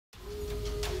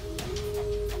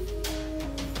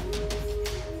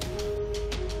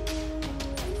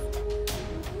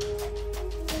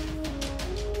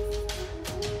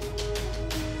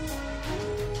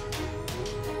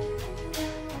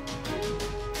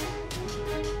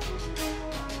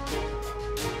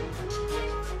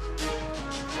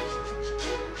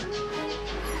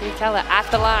Stella at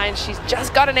the line. She's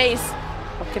just got an ace.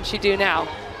 What can she do now?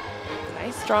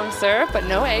 Nice strong serve, but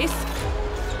no ace.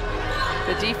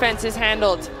 The defense is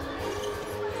handled.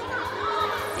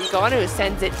 Igonu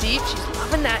sends it deep. She's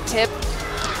loving that tip.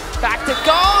 Back to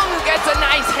Gong, who gets a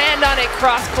nice hand on it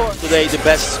cross court. Today the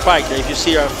best spiker. If you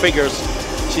see her figures,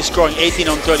 she's scoring 18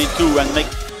 on 32 and make.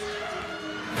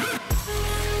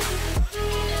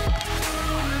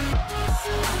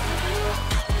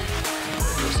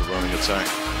 There's the running attack.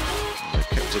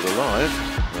 They kept it alive,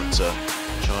 but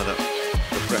China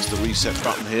press the reset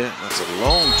button here. That's a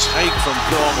long take from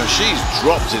Gong, and she's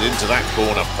dropped it into that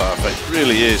corner. Perfect,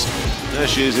 really is. There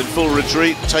she is in full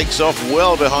retreat, takes off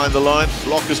well behind the line.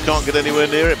 Blockers can't get anywhere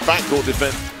near it. Backcourt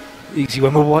defense. Easy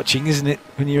when we're watching, isn't it?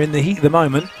 When you're in the heat of the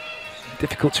moment.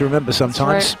 Difficult to remember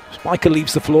sometimes. Right. Spiker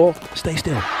leaves the floor. Stay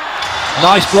still.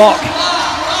 Nice block.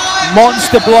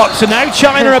 Monster block. So now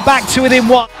China are back to within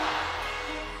one.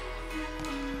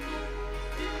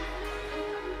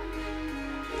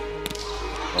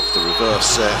 Off the reverse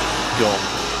set, Gong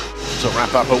to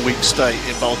wrap up a weak stay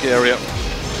in Bulgaria.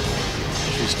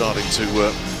 She's starting to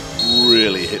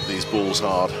really hit these balls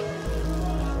hard.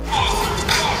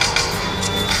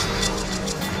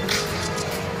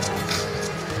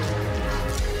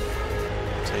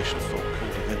 Invitation for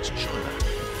called against China.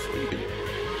 Freebie,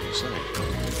 what do you say?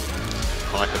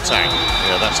 Pipe attack,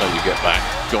 yeah, that's how you get back.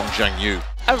 Gong Xiangyu.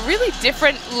 A really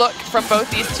different look from both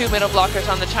these two middle blockers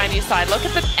on the Chinese side. Look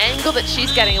at the angle that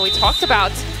she's getting, and we talked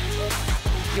about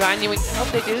Lianyungang. Oh,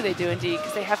 they do indeed,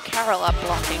 because they have Carol up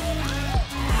blocking.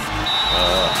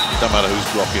 It doesn't matter who's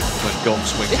blocking when Gong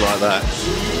swings like that.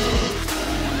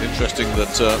 Interesting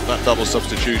that that double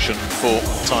substitution for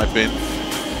Taipin.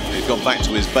 He's gone back to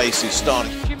his base, he's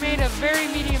starting. She made a very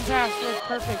medium pass, was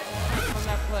perfect on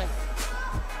that play.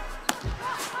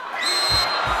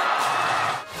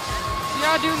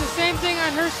 Doing the same thing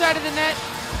on her side of the net.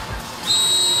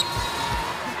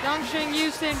 Gong Xiangyu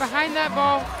staying behind that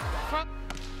ball.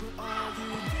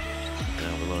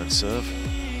 Down the line serve.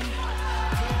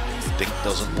 Dink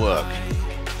doesn't work.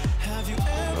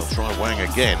 They'll try Wang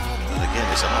again. And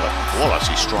again, it's another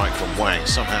quality strike from Wang.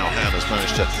 Somehow Han has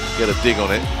managed to get a dig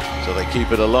on it, so they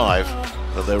keep it alive.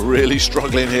 But they're really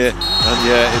struggling here. And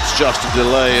yeah, it's just a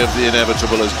delay of the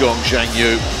inevitable as Gong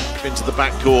Xiangyu into the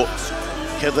backcourt.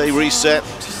 Can they reset?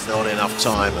 Not enough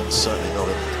time, and certainly not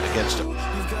against him.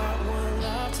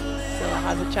 Still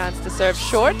has a chance to serve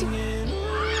short.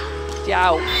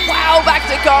 Yeah, wow, back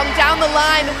to Gong, down the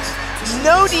line.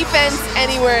 No defense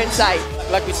anywhere in sight.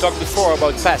 Like we talked before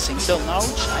about passing, so now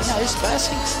China is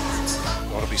passing.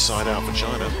 Got to be side out for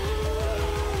China.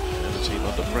 And the team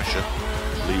under pressure.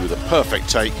 Lee with a perfect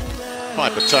take.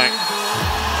 Pipe attack.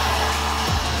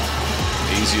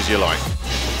 Easy as you like.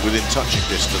 Within touching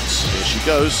distance. Here she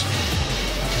goes.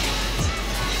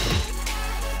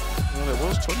 Well, it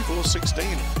was 24-16.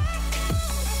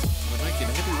 They're making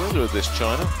heavy weather of this,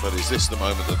 China. But is this the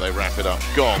moment that they wrap it up?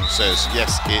 Gong says,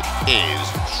 yes, it is.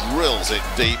 Drills it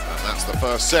deep, and that's the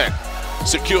first set.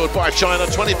 Secured by China,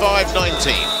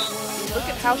 25-19. Look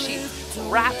at how she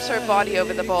wraps her body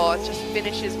over the ball. It just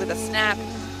finishes with a snap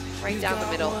right down the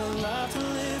middle.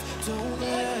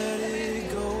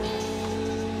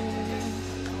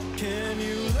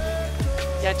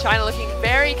 Yeah, China looking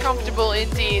very comfortable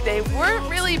indeed. They weren't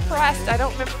really pressed. I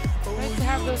don't remember. Nice to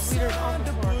have those leaders on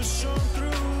the board.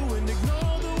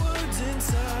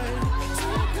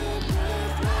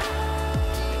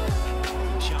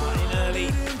 Shine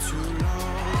early.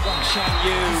 Gong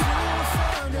Xiangyu.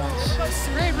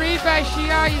 Great read by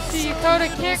Xia. You see Yokota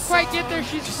can't quite get there.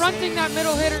 She's fronting that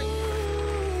middle hitter.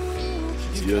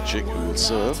 Yurchik who will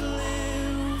serve.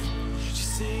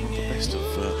 Best of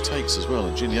takes as well,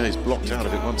 and Jinye's blocked out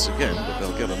of it once again, but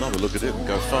they'll get another look at it and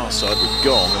go far side with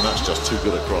Gong, and that's just too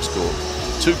good across court.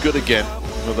 Too good again.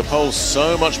 But the pole's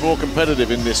so much more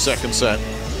competitive in this second set.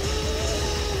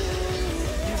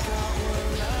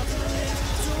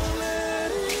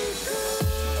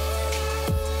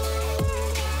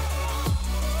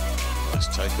 Nice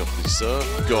take off the serve.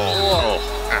 Gong. Oh,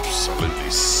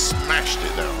 absolutely smashed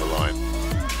it down the line.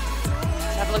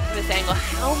 Have a look at this angle,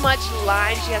 how much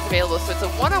line she has available. So it's a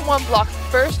one-on-one block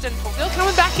first and still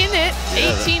coming back in it,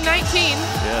 18-19.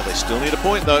 Yeah, they still need a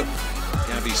point though.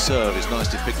 Gabby's serve is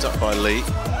nicely picked up by Lee.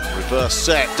 Reverse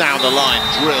set, down the line,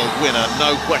 drilled winner,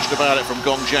 no question about it from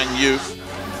Gong Xiangyu.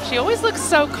 She always looks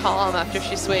so calm after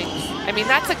she swings. I mean,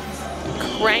 that's a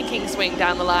cranking swing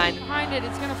down the line. Behind it,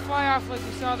 it's gonna fly off like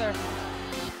we saw there.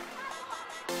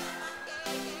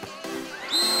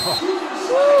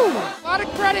 Woo! A lot of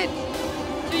credit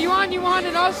to Lianyungang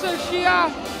and also Xia.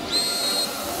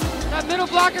 That middle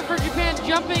blocker for Japan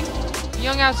jumping.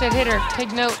 Young outside hitter,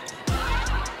 take note.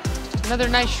 Another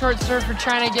nice short serve for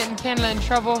China, getting Canada in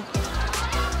trouble.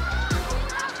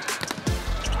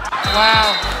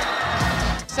 Wow.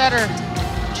 Setter.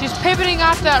 She's pivoting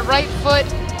off that right foot.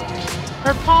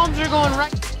 Her palms are going right.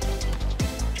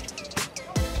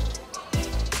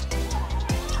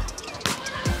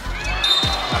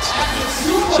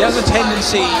 She has a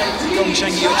tendency, Gong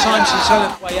Xiangyu, at times to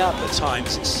turn it way up at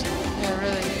times. Yeah,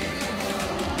 really.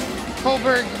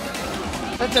 Kohlberg,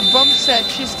 that's a bump set.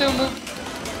 She's still moving.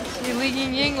 See,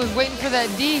 Lianyungang was waiting for that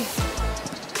D.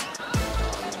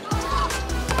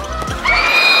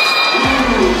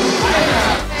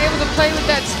 Able to play with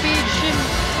that speed she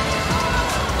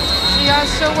is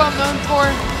so well known for.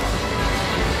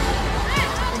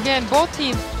 Again, both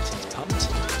teams. Pumped.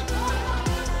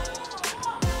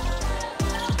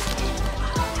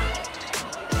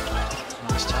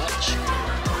 Nice touch.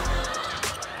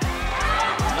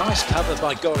 Nice cover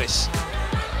by Goris.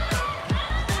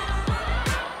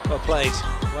 Well played.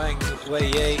 Wang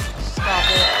Wei. Stop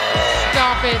it.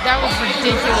 Stop it. That was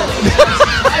ridiculous.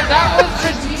 That was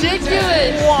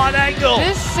ridiculous. What angle?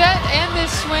 This set and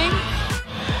this swing.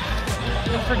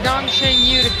 And for Gong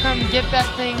Xiangyu to come get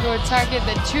that thing, to attack it,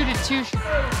 the 2-2.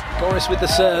 Goris with the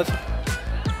serve.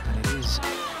 And it is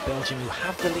Belgium who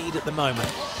have the lead at the moment.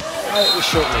 Oh, it was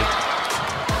short-lived.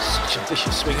 Such a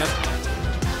vicious swinger.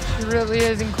 She really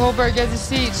is. And Kohlberg, as you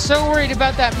see, so worried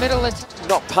about that middle attack.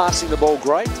 Not passing the ball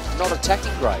great, not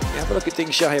attacking great. Yeah, have a look at Ding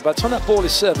Xia here. By the time that ball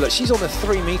is served, look, she's on the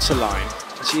 3-meter line.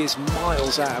 And she is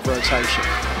miles out of rotation.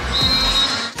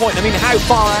 Point. I mean, how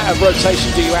far out of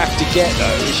rotation do you have to get,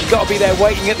 though? You've got to be there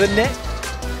waiting at the net.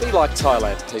 Be like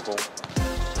Thailand, people.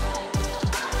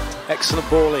 Excellent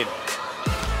ball in.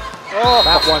 Oh,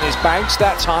 that one is bounced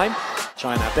that time.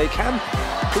 China, they can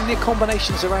bring their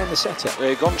combinations around the setup.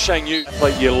 Yeah, Gong Xiangyu,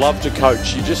 you love to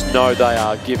coach. You just know they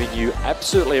are giving you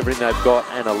absolutely everything they've got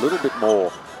and a little bit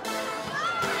more.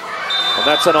 And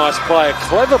that's a nice play, a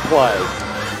clever play.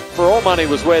 For all money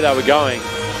was where they were going.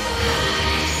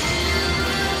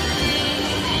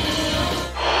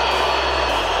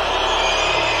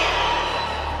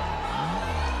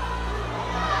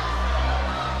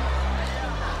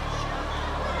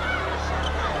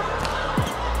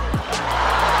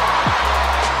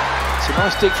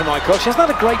 Nice dig from Icon. She hasn't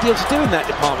had a great deal to do in that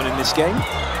department in this game.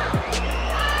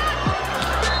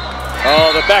 Oh,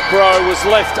 the back row was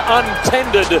left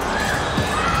untended.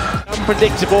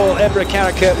 Unpredictable. Ebra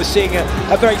Karakurt was seeing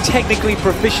a very technically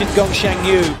proficient Gong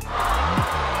Xiangyu.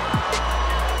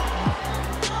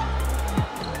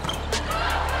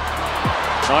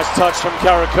 Nice touch from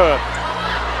Karakurt.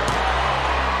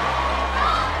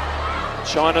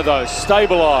 China, though,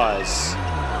 stabilise.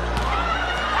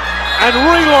 And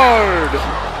reload!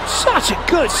 Such a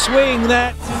good swing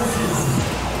there.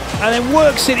 And then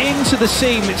works it into the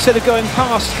seam instead of going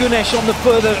past Gunesh on the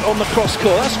cross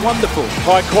court. That's wonderful.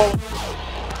 High quality.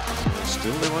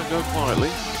 Still they won't go quietly.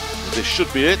 This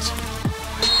should be it.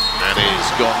 And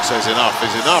Gong says enough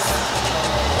is enough.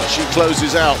 And she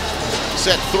closes out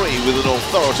set 3 with an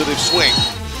authoritative swing.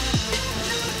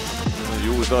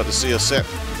 You always like to see a set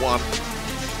 1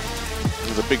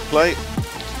 with a big play.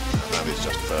 That is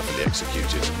just perfectly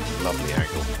executed. Lovely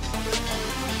angle.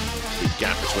 Big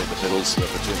gap between the middles,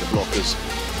 between the blockers.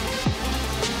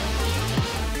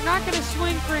 You're not going to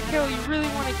swing for a kill. You really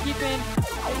want to keep in,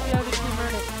 let the other team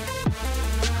earn it.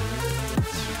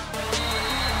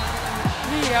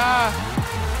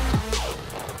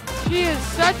 She is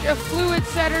such a fluid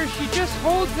setter. She just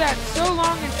holds that so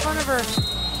long in front of her.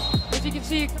 As you can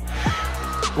see.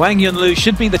 Wang Yunlu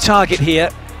should be the target here,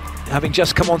 having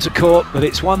just come onto court, but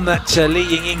it's one that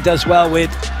Lianyungang does well with.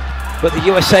 But the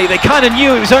USA, they kind of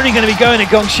knew it was only going to be going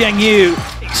to Gong Xiangyu.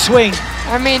 Swing.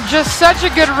 I mean, just such a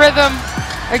good rhythm.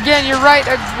 Again, you're right,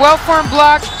 a well-formed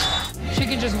block. She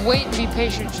can just wait and be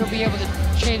patient. She'll be able to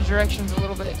change directions a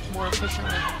little bit more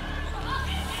efficiently.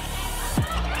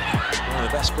 One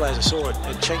of the best players I saw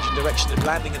at changing direction, at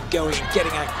landing and going and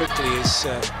getting out quickly is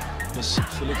Miss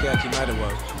Felipe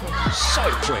Akimadawo. So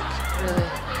quick. Really.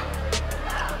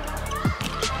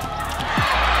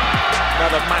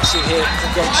 Another massive hit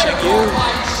from Gong Xiangyu.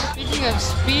 Speaking of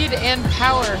speed and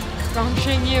power, Gong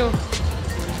Xiangyu,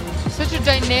 such a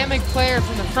dynamic player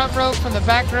from the front row, from the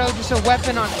back row, just a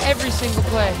weapon on every single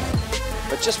play.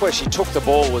 But just where she took the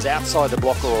ball was outside the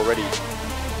blocker already.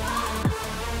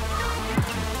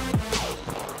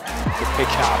 Good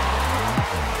pick up.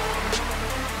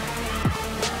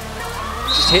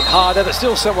 Just hit harder, but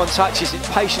still someone touches it.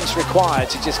 Patience required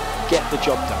to just get the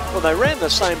job done. Well, they ran the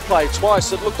same play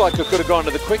twice. It looked like it could have gone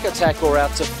to the quick attack or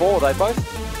out to 4. They both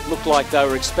looked like they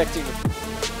were expecting.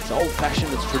 It's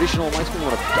old-fashioned, it's traditional. Makes me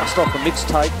want to dust off a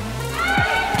mixtape.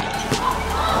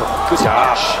 Good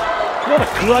touch. What a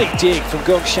great dig from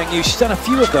Gong Xiangyu. She's done a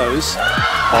few of those.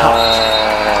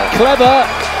 Oh. Clever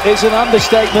is an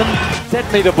understatement.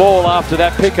 Send me the ball after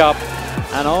that pickup,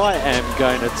 and I am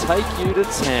going to take you to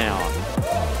town.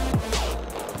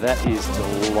 That is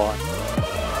delightful.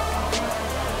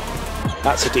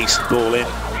 That's a decent ball in.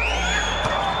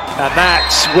 And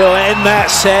that will end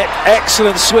that set.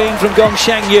 Excellent swing from Gong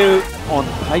Xiangyu. On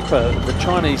paper, the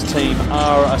Chinese team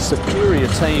are a superior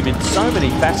team in so many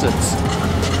facets.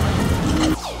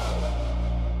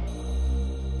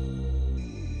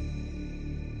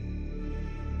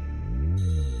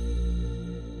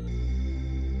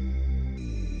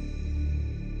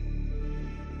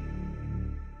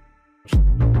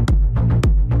 You